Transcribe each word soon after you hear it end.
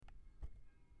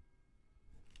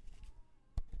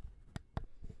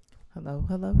Hello,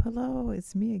 hello, hello.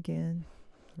 It's me again.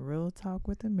 Real talk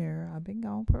with the mirror. I've been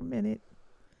gone for a minute.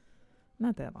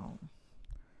 Not that long.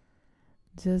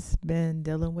 Just been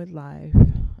dealing with life.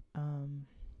 Um,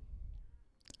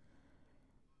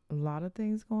 a lot of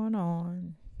things going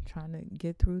on. Trying to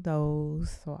get through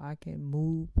those so I can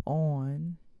move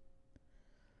on.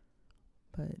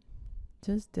 But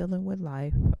just dealing with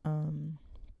life.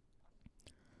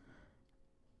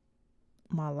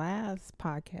 My last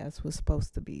podcast was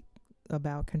supposed to be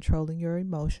about controlling your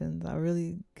emotions. I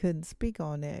really couldn't speak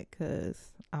on that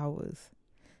because I was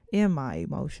in my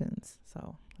emotions.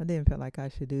 So I didn't feel like I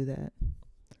should do that.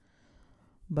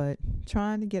 But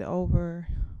trying to get over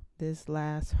this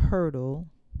last hurdle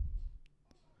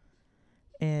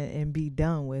and be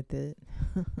done with it.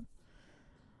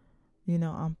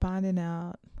 I'm finding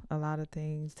out a lot of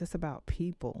things just about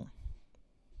people.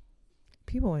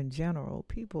 People in general.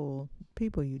 People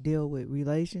you deal with,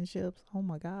 relationships. Oh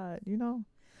my God, You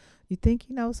think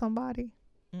you know somebody?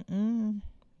 Mm-mm.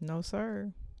 No,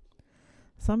 sir.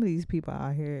 Some of these people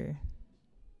out here,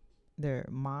 they're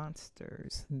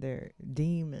monsters. They're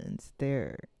demons.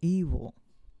 They're evil.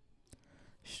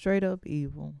 Straight up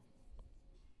evil.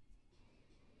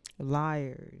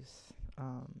 Liars.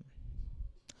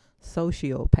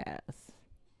 Sociopaths.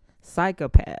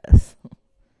 Psychopaths.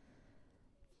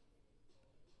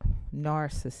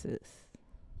 Narcissists.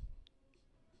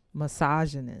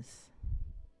 Misogynists.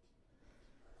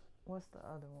 What's the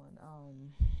other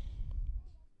one?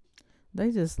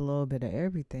 They just a little bit of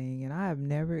everything, and I have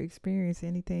never experienced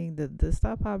anything. The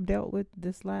stuff I've dealt with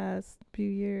this last few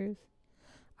years,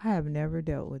 I have never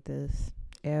dealt with this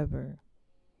ever.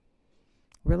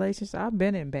 Relationships. I've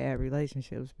been in bad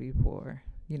relationships before.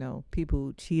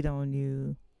 People cheat on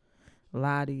you,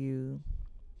 lie to you.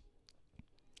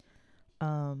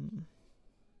 Um,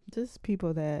 just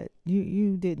people that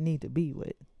you didn't need to be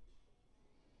with.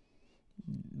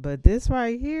 But this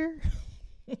right here,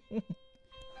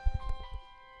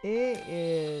 it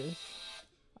is.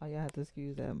 Oh, you have to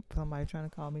excuse that. Somebody trying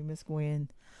to call me Miss Gwen.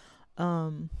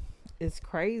 Um, it's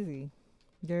crazy.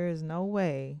 There is no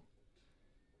way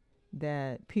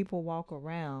that people walk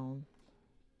around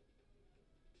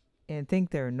and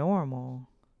think they're normal,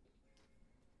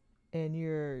 and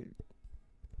there's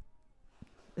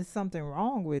something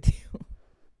wrong with you.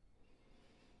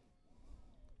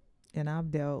 And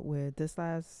I've dealt with this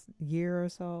last year or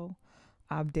so.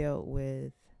 I've dealt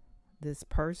with this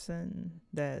person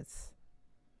that's,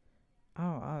 I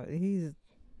don't know, he's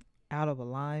out of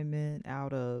alignment,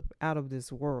 out of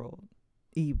this world,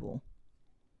 evil.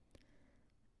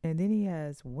 And then he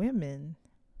has women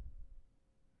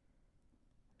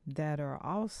that are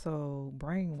also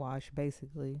brainwashed,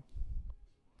 basically.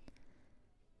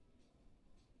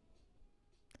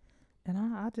 And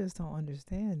I just don't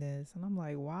understand this. And I'm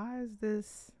like, why is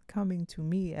this coming to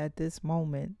me at this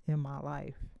moment in my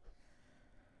life?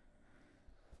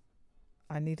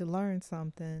 I need to learn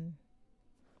something.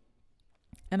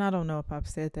 And I don't know if I've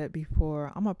said that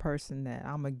before. I'm a person that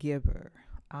I'm a giver.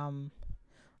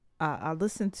 I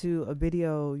listened to a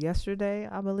video yesterday,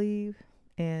 I believe,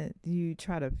 and you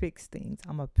try to fix things.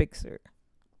 I'm a fixer.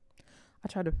 I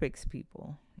try to fix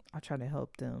people. I try to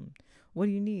help them. What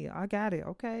do you need? I got it.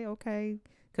 Okay, okay.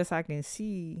 Because I can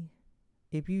see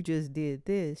if you just did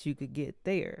this, you could get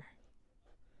there.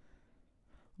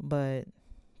 But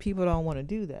people don't want to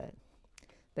do that.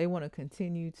 They want to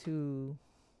continue to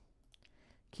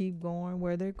keep going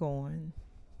where they're going.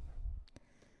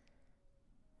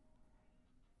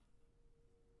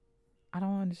 I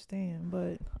don't understand,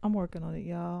 but I'm working on it,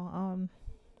 y'all.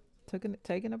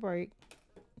 Taking a break,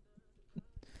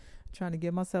 trying to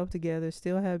get myself together.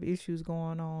 Still have issues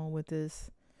going on with this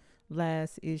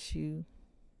last issue,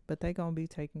 but they gonna be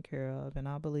taken care of, and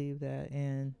I believe that.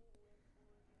 And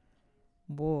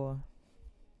boy,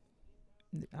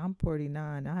 I'm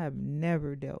 49. I have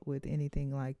never dealt with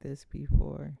anything like this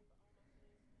before,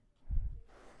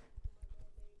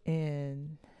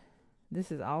 and this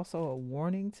is also a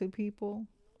warning to people.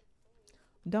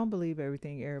 Don't believe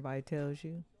everything everybody tells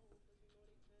you.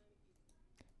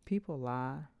 People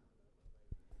lie.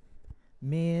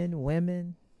 Men,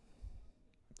 women,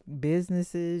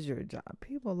 businesses, your job.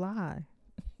 People lie.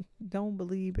 Don't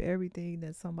believe everything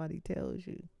that somebody tells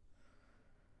you.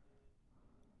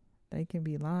 They can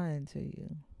be lying to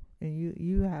you. And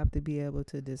you have to be able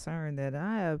to discern that.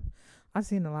 I've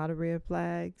seen a lot of red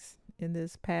flags in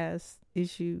this past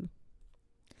issue,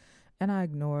 and I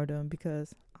ignored them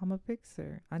because I'm a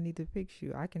fixer. I need to fix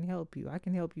you. I can help you. I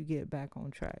can help you get back on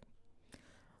track.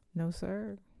 No,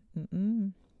 sir.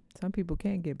 Mm-mm. Some people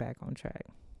can't get back on track.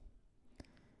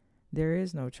 There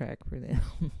is no track for them.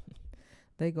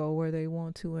 They go where they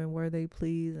want to and where they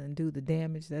please and do the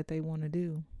damage that they want to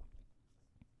do.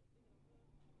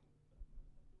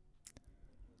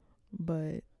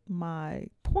 But my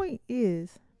point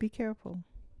is, be careful.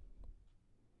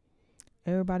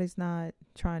 Everybody's not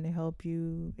trying to help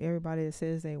you. Everybody that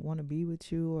says they want to be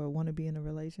with you or want to be in a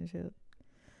relationship,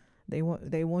 they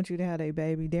want you to have a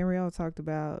baby. Danielle talked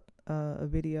about a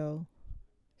video.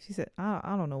 She said,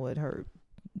 I don't know what her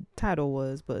title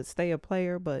was, but stay a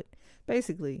player. But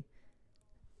basically,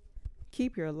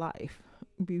 keep your life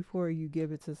before you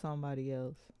give it to somebody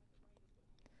else.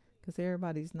 Because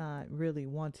everybody's not really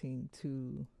wanting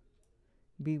to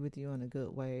be with you in a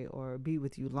good way or be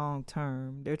with you long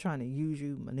term. They're trying to use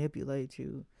you, manipulate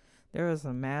you. There are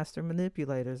some master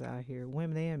manipulators out here,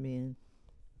 women and men.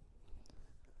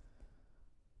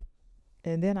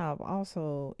 And then I've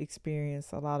also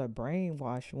experienced a lot of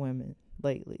brainwashed women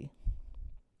lately.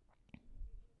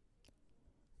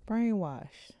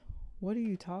 Brainwashed. What are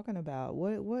you talking about?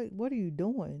 What are you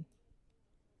doing?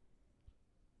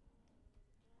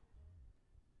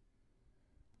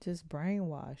 Just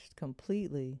brainwashed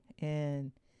completely,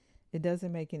 and it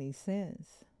doesn't make any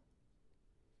sense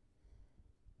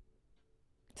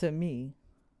to me.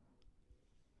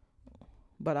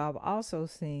 But I've also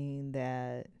seen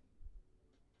that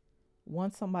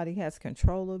once somebody has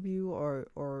control of you,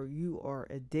 or you are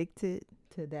addicted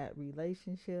to that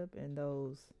relationship and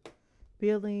those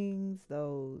feelings,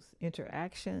 those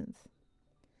interactions,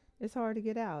 it's hard to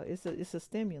get out. It's a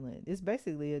stimulant. It's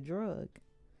basically a drug.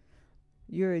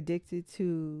 You're addicted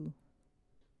to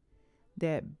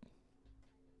that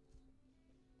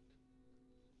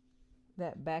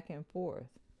back and forth.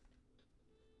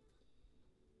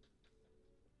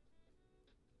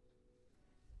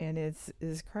 And it's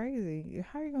crazy.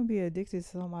 How are you gonna be addicted to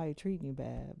somebody treating you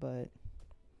bad? But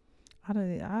I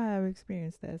have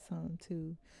experienced that some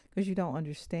too, because you don't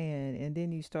understand, and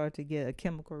then you start to get a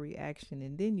chemical reaction,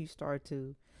 and then you start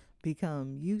to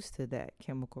become used to that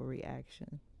chemical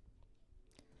reaction.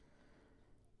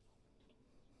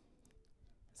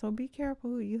 So be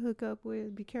careful who you hook up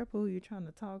with. Be careful who you're trying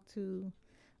to talk to.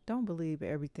 Don't believe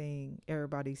everything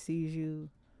everybody sees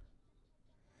you,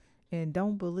 and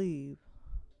don't believe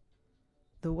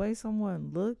the way someone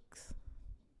looks.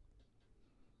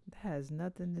 That has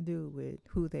nothing to do with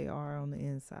who they are on the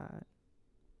inside.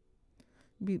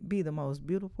 Be the most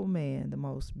beautiful man, the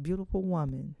most beautiful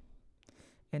woman,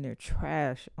 and they're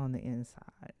trash on the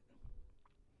inside.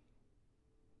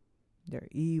 They're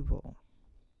evil.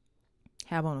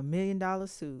 Have on $1 million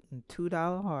suit and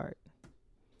 $2 heart.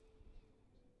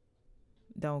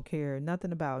 Don't care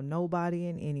nothing about nobody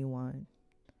and anyone.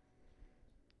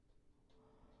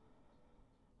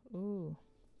 Ooh.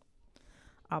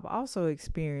 I've also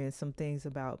experienced some things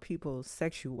about people's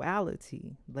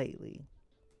sexuality lately.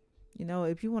 You know,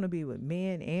 if you want to be with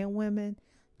men and women,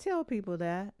 tell people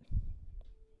that.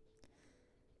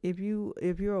 If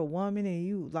you're a woman and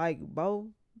you like both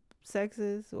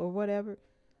sexes or whatever,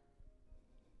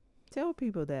 tell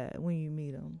people that when you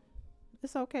meet them.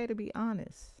 It's okay to be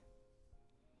honest.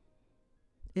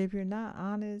 If you're not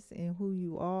honest in who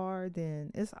you are,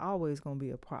 then it's always going to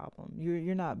be a problem.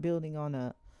 You're not building on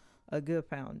a good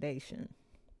foundation.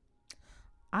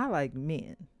 I like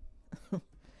men.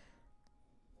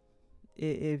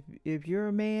 If you're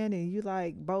a man and you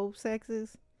like both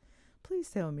sexes, please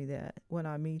tell me that when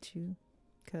I meet you,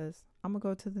 because I'm going to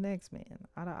go to the next man.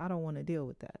 I don't want to deal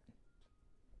with that.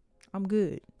 I'm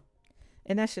good.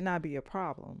 And that should not be a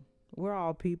problem. We're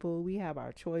all people. We have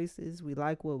our choices. We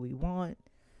like what we want.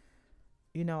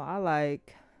 You know, I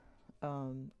like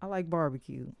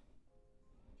barbecue.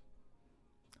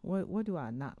 What do I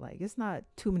not like? It's not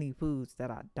too many foods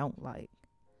that I don't like.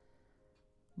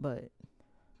 But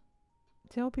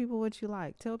tell people what you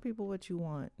like. Tell people what you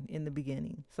want in the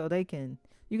beginning, so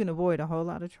you can avoid a whole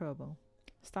lot of trouble.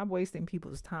 Stop wasting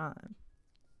people's time.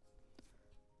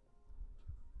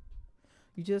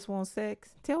 You just want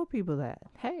sex? Tell people that.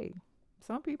 Hey,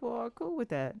 some people are cool with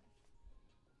that.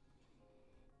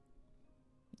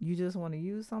 You just want to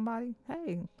use somebody?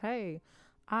 Hey,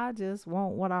 I just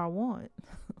want what I want.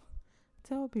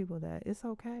 Tell people that. It's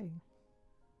okay.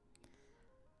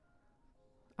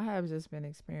 I have just been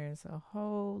experiencing a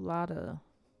whole lot of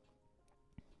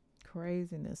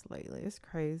craziness lately. It's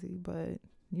crazy, but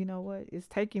you know what? It's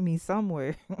taking me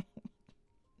somewhere.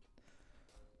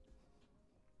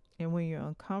 And when you're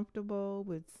uncomfortable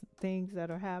with things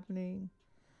that are happening,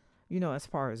 you know, as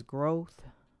far as growth,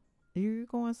 you're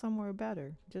going somewhere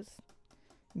better. Just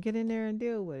get in there and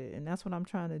deal with it. And that's what I'm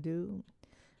trying to do.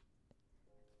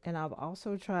 And I've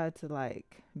also tried to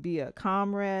be a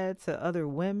comrade to other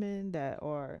women that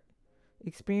are,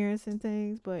 experiencing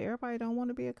things, but everybody don't want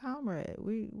to be a comrade.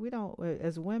 We don't,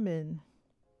 as women,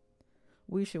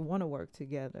 we should want to work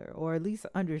together or at least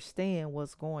understand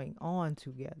what's going on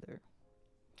together.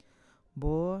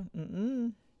 Boy,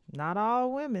 not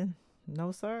all women.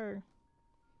 No, sir.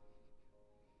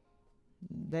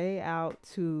 They out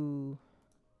to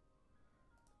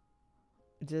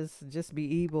just be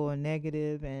evil and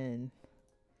negative and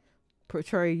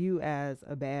portray you as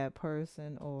a bad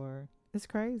person, or it's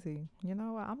crazy. You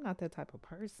know, I'm not that type of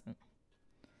person.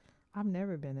 I've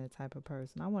never been that type of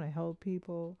person. I want to help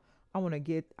people. I want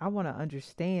to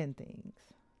understand things.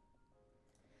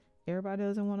 Everybody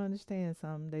doesn't want to understand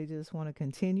something. They just want to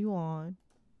continue on.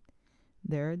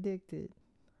 They're addicted.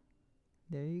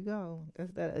 There you go.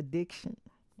 That's that addiction.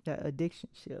 That addiction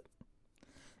ship.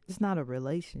 It's not a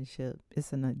relationship.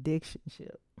 It's an addiction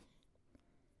ship.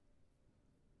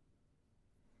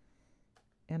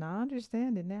 And I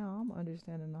understand it now. I'm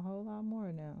understanding a whole lot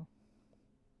more now.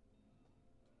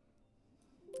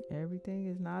 Everything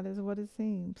is not as what it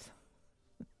seems.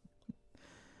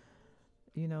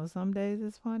 You know, some days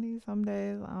it's funny, some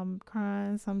days I'm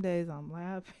crying, some days I'm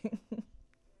laughing.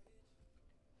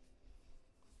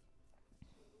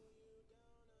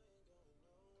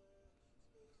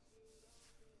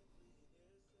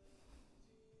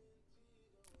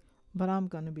 But I'm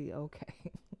going to be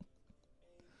okay.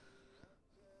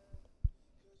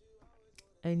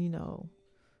 And you know,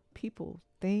 people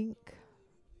think,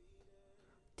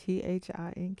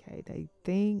 THINK, they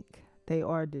think they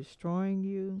are destroying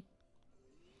you.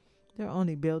 They're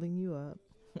only building you up.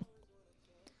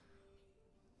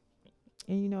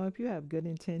 And you know, if you have good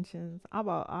intentions, I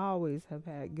always have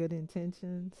had good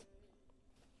intentions.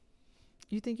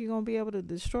 You think you're going to be able to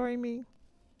destroy me?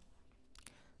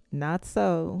 Not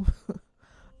so.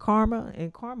 Karma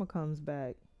comes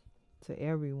back to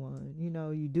everyone. You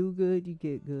know, you do good, you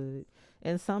get good.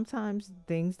 And sometimes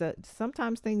things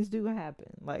do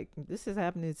happen. Like this is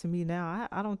happening to me now.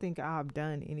 I don't think I've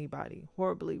done anybody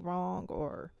horribly wrong,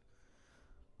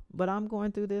 but I'm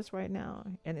going through this right now,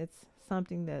 and it's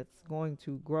something that's going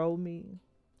to grow me,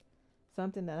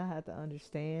 something that I had to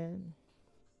understand.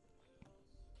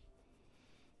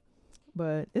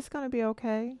 But it's going to be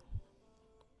okay.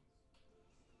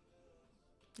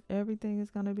 Everything is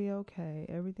going to be okay.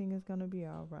 Everything is going to be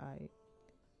all right.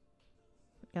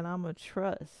 And I'm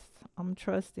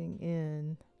trusting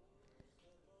in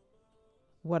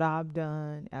what I've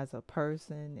done as a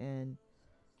person and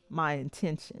my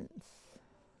intentions.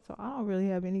 So I don't really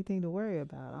have anything to worry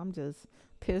about. I'm just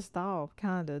pissed off,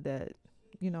 kind of, that,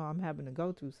 I'm having to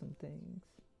go through some things.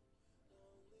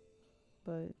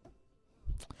 But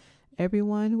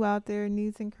everyone who out there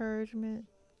needs encouragement,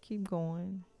 keep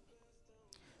going.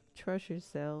 Trust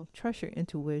yourself. Trust your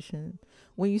intuition.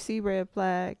 When you see red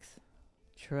flags,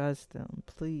 trust them,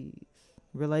 please.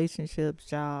 Relationships,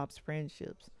 jobs,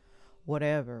 friendships,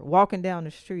 whatever. Walking down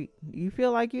the street. You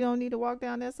feel like you don't need to walk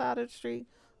down that side of the street?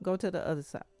 Go to the other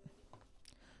side.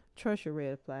 Trust your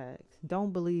red flags.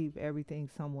 Don't believe everything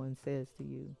someone says to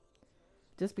you.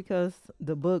 Just because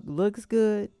the book looks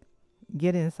good,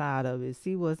 get inside of it.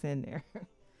 See what's in there.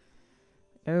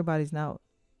 Everybody's not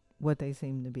what they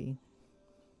seem to be.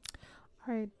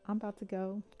 All right, I'm about to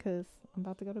go because I'm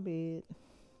about to go to bed.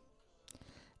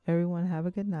 Everyone have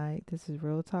a good night. This is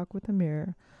Real Talk with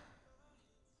Amira.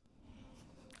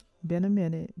 Been a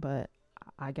minute, but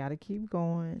I got to keep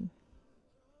going.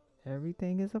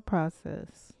 Everything is a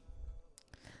process.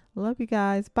 Love you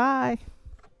guys. Bye.